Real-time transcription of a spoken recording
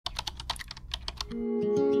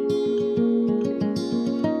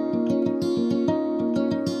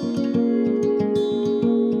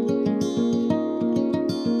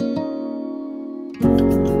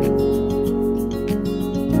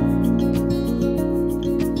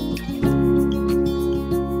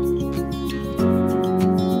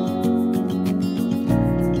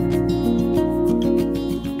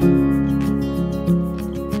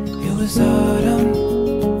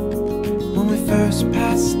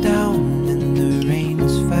down and the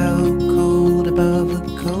rains fell cold above the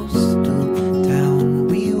coastal town.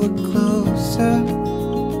 We were closer.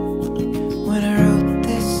 When I wrote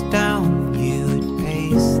this down, you would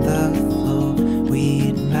pace the floor.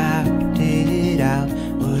 We'd mapped it out.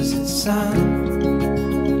 Was it sun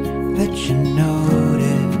that you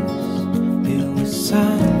noticed? It was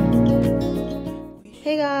sun.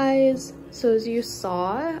 Hey guys, so as you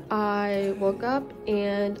saw, I woke up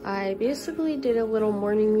and I basically did a little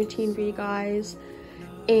morning routine for you guys,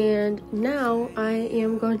 and now I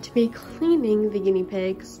am going to be cleaning the guinea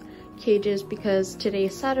pigs cages because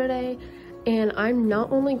today's Saturday, and I'm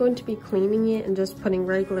not only going to be cleaning it and just putting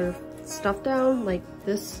regular stuff down like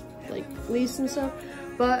this, like fleece and stuff,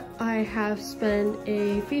 but I have spent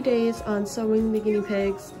a few days on sewing the guinea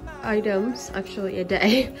pigs items, actually a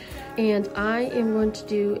day, and I am going to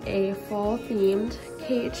do a fall themed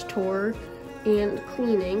cage tour and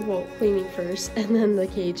cleaning, well, cleaning first and then the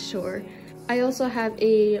cage tour. I also have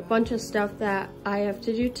a bunch of stuff that I have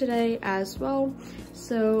to do today as well,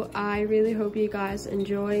 so I really hope you guys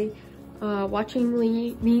enjoy watching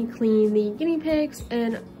me clean the guinea pigs,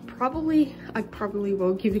 and I probably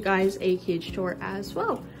will give you guys a cage tour as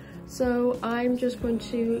well. So I'm just going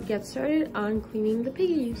to get started on cleaning the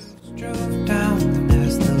piggies. Drove down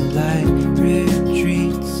as the light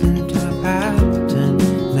retreats into a pattern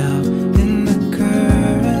now in the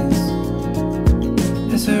currents.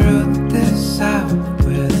 As I wrote this out,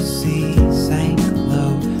 where the sea sank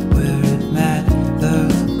low, where it met the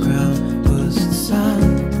ground, was the sun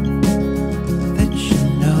that you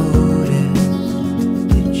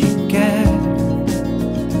noticed? Did you get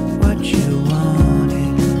what you wanted?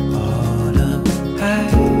 I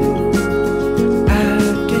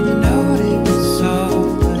didn't notice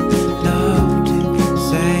all enough to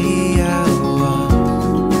say I was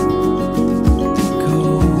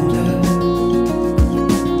colder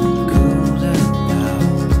now.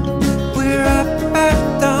 We're up at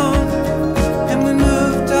dawn and we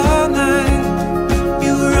moved all night.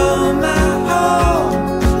 You were all my all,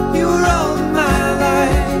 you were all my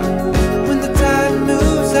light. When the tide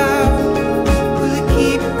moves out, will it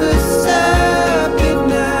keep us up at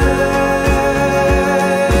night?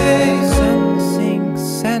 Sun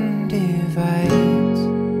sinks and divides.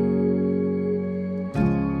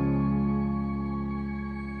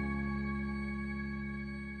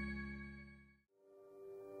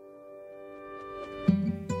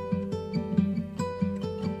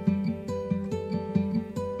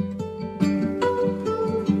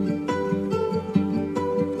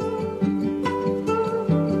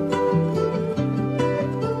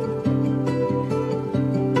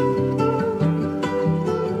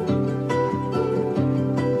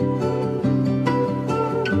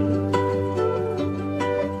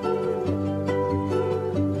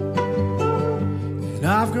 And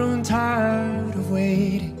I've grown tired of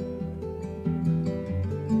waiting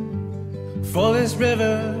for this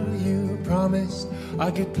river you promised I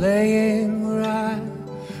could play in, where I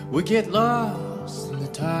would get lost in the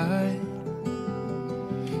tide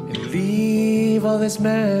and leave all this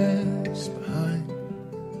mess behind.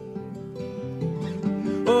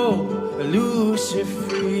 Oh, elusive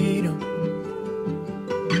freedom,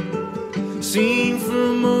 seen for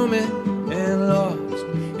a moment and lost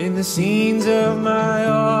in the scenes of my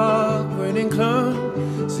awkward and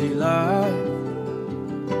clumsy life.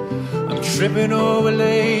 I'm tripping over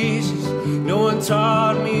laces no one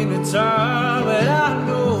taught me to tie, but I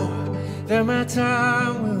know that my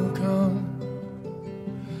time will come.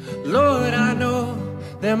 Lord, I know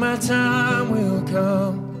that my time will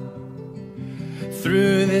come.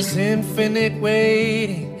 Through this infinite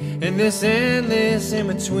waiting and this endless in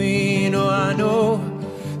between, oh, I know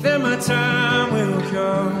that my time will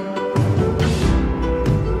come.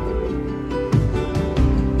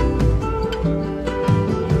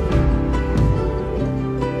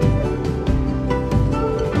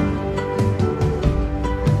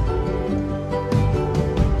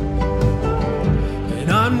 And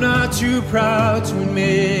I'm not too proud to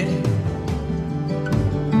admit it.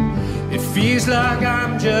 It feels like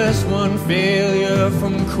I'm just one failure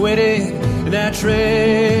from quitting that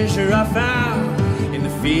treasure I found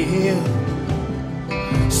field.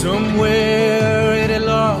 Somewhere it had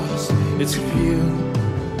lost its appeal.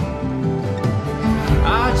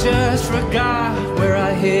 I just forgot where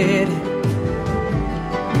I hid it.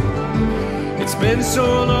 It's been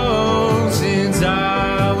so long since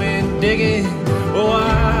I went digging. Oh,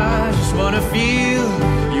 I just wanna feel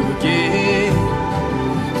you again,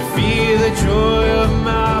 to feel the joy of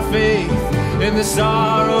my faith and the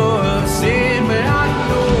sorrow of sin. But I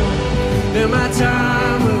know that my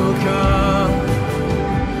time will come.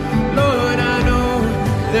 Lord, I know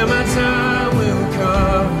that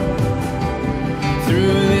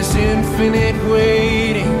infinite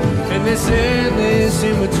waiting and this endless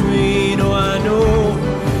in between. Oh, I know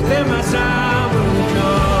that my time will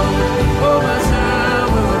come. Oh, my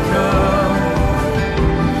time will come.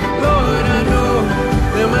 Lord, I know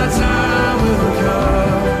that my time will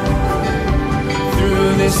come. Through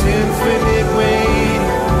this infinite waiting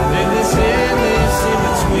and this endless in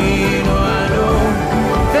between. Oh, I know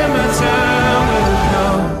that my time will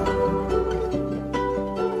come.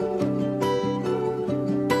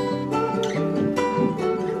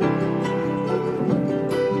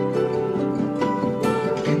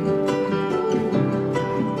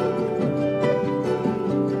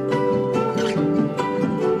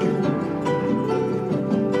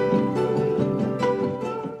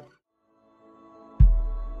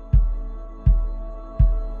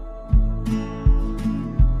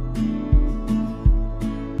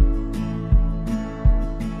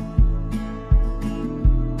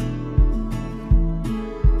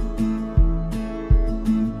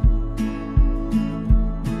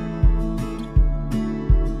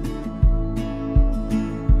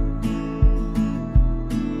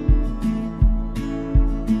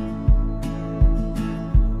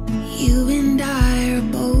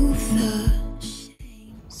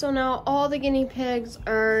 So now all the guinea pigs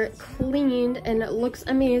are cleaned and it looks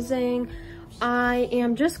amazing. I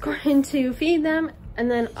am just going to feed them and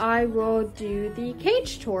then I will do the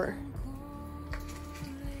cage tour.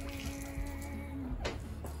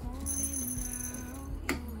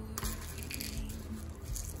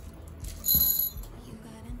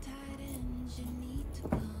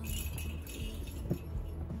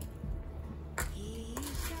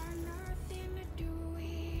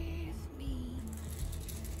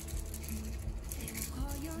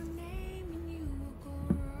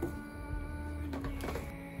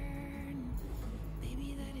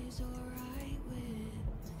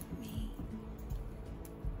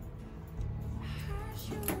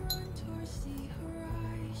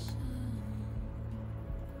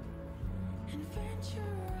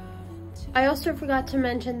 I also forgot to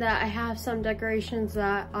mention that I have some decorations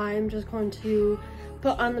that I'm just going to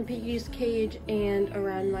put on the piggy's cage and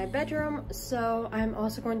around my bedroom. So I'm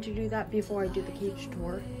also going to do that before I do the cage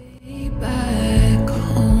tour. Back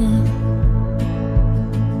home,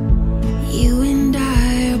 you and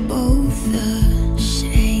I are both the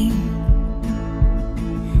same.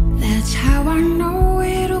 That's how I know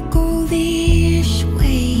it'll go this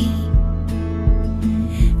way.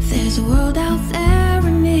 There's a world out there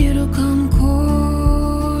and it'll come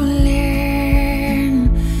calling,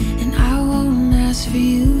 and I won't ask for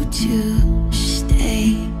you to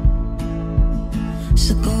stay.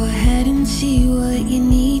 So go ahead and see what you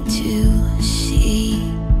need to see.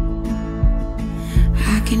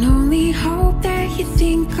 I can only hope that you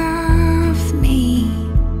think of me.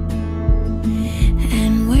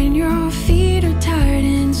 And when your feet are tired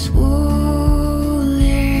and swollen,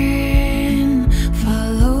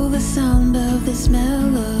 follow the sound of this melody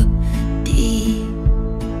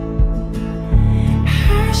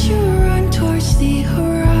as you run towards the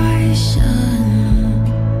horizon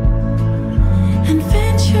and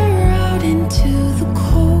venture out into the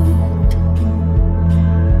cold.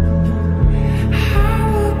 I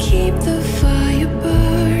will keep the fire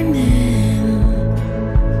burning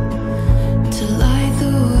to light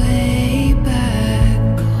the way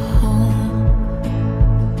back home.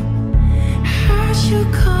 As you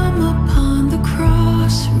come upon the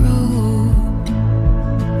crossroad,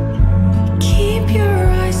 keep your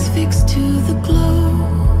eyes fixed to the glow.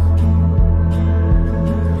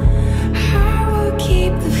 I will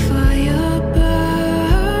keep the fire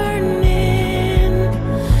burning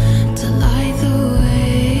to light the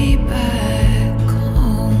way back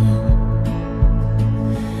home.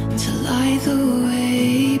 To light the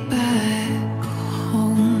way back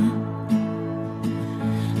home.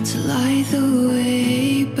 To light the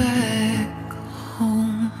way back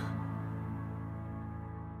home.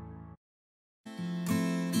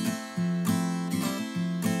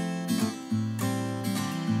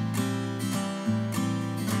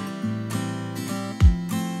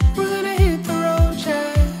 We're gonna hit the road,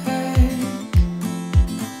 Jack.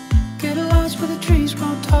 Get lost where the trees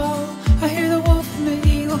grow tall. I hear the wolf and the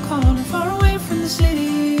eagle calling, far away from the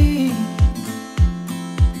city,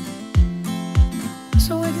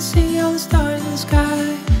 so we can see all the stars in the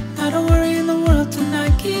sky. Not a worry in the world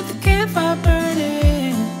tonight. Keep the campfire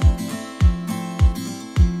burning.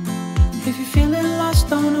 If you're feeling lost,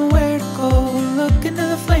 don't know where to go, look into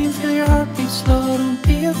the flame, feel your heartbeat slow. Don't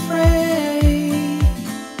be afraid.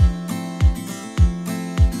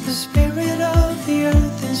 The spirit of the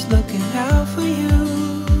earth is looking out for you.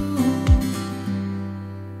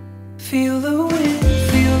 Feel the wind,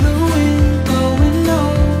 feel the wind.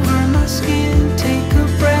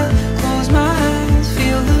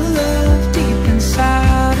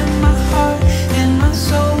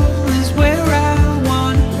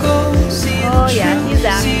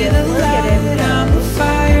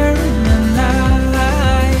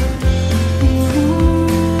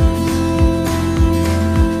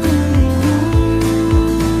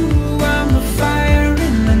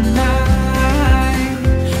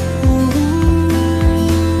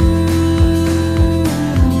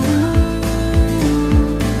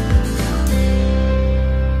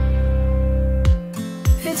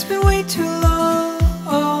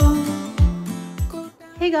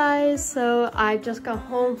 Hey guys, so I just got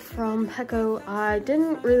home from Petco. I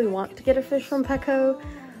didn't really want to get a fish from Petco,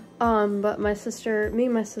 but me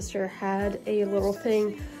and my sister had a little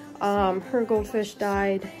thing. Her goldfish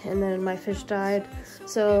died and then my fish died.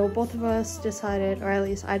 So both of us decided, or at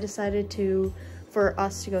least I decided for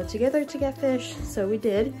us to go together to get fish. So we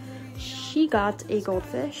did. She got a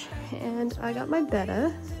goldfish and I got my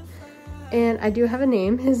betta. And I do have a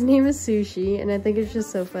name. His name is Sushi, and I think it's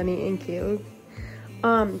just so funny and cute.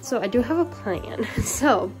 So I do have a plan.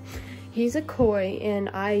 So he's a koi, and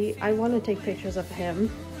I want to take pictures of him.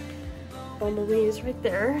 Bumblebee is right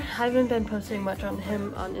there. I haven't been posting much on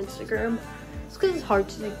him on Instagram. It's because it's hard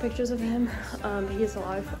to take pictures of him. He's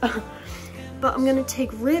alive. But I'm gonna take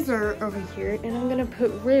River over here, and I'm gonna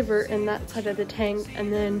put River in that side of the tank,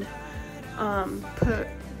 and then put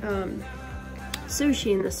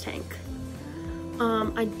Sushi in this tank.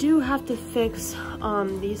 I do have to fix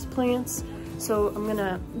these plants. So I'm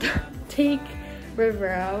gonna take River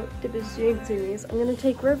out. Dip is doing zoomies. I'm gonna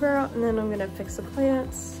take River out and then I'm gonna fix the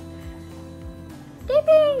plants.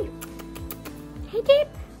 Dippy! Hey Dip!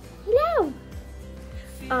 Hello!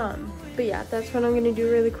 But yeah, that's what I'm gonna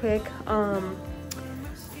do really quick.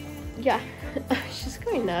 Yeah, she's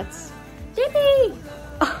going nuts. Dippy!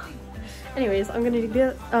 Anyways, I'm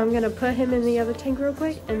gonna put him in the other tank real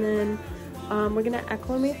quick, and then we're gonna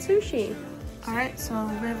acclimate Sushi. Alright, so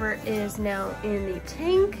River is now in the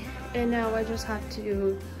tank, and now I just have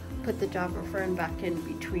to put the Java Fern back in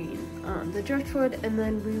between the driftwood, and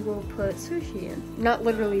then we will put Sushi in. Not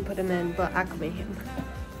literally put him in, but acclimate him.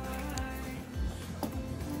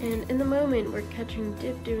 And in the moment, we're catching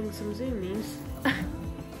Dip doing some zoomies.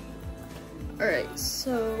 Alright,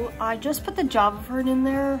 so I just put the Java Fern in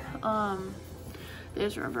there.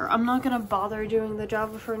 There's River. I'm not gonna bother doing the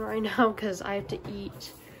Java Fern right now because I have to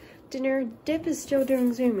eat dinner. Dip is still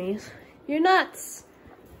doing zoomies. You're nuts.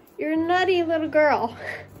 You're a nutty little girl.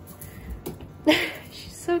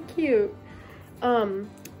 She's so cute.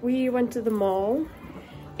 We went to the mall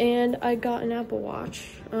and I got an Apple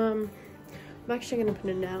Watch. I'm actually gonna put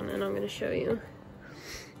it down and I'm gonna show you.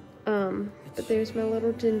 But there's my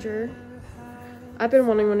little Ginger. I've been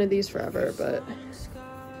wanting one of these forever, but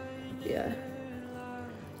yeah.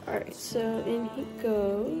 Alright, so in he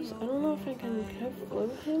goes. I don't know if I can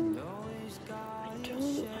float him. I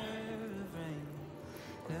don't.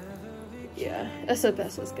 Yeah, that's the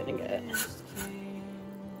best it's gonna get.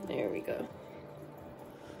 There we go.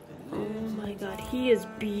 Oh my god, he is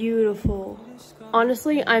beautiful.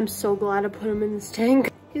 Honestly, I'm so glad I put him in this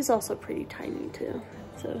tank. He's also pretty tiny too.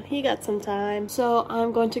 So he got some time. So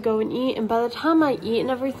I'm going to go and eat, and by the time I eat and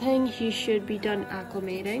everything, he should be done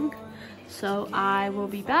acclimating. So I will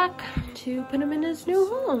be back to put him in his new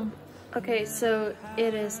home. Okay, so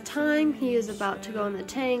it is time. He is about to go in the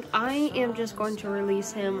tank. I am just going to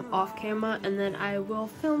release him off camera, and then I will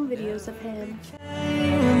film videos of him.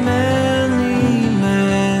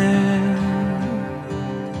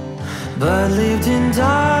 But lived in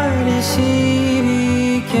darkness he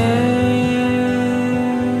began.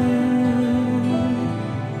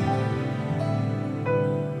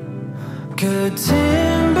 Good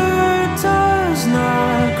timber does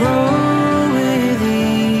not grow with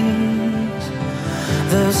ease.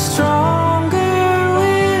 The stronger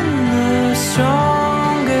wind, the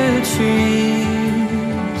stronger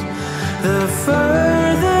trees. The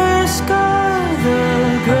further sky, the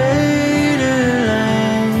greater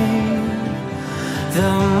land.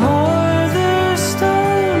 The more the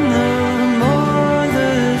stone, the more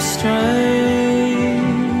the strength.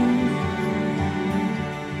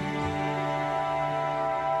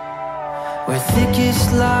 Where thickest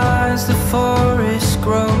lies the forest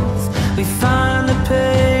growth, we find the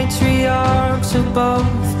patriarchs of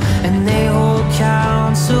both, and they hold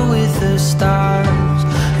counsel with the stars,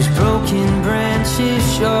 whose broken branches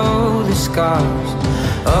show the scars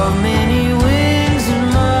of many winds and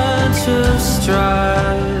much of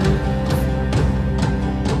strife.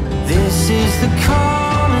 This is the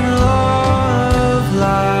common law of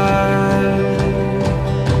life,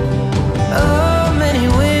 of many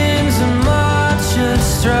winds and much of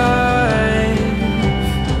strife.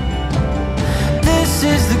 This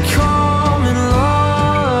is the common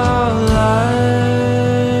law of life.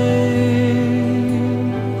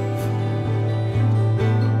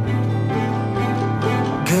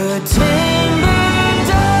 Good timber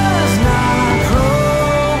does not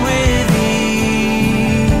grow with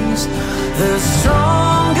ease. The strong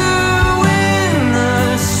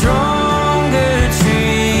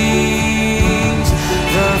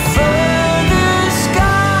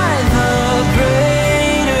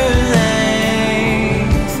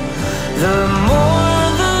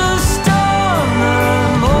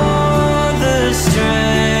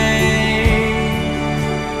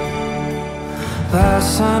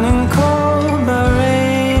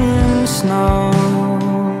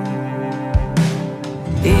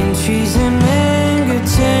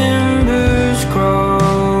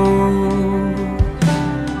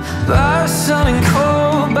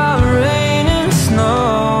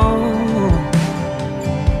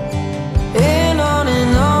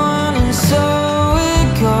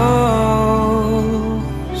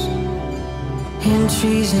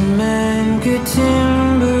trees and men, good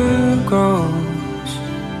timber grows.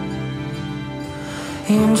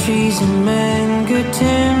 In trees and men, good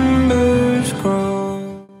timbers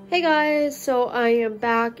grow. Hey guys, so I am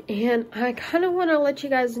back, and I kind of want to let you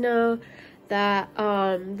guys know that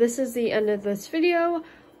this is the end of this video.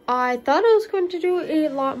 I thought I was going to do a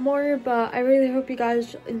lot more, but I really hope you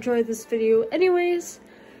guys enjoyed this video anyways.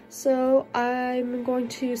 So I'm going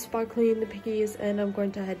to spot clean the piggies and I'm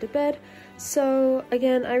going to head to bed. So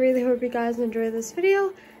again, I really hope you guys enjoy this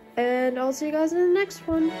video, and I'll see you guys in the next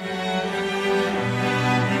one.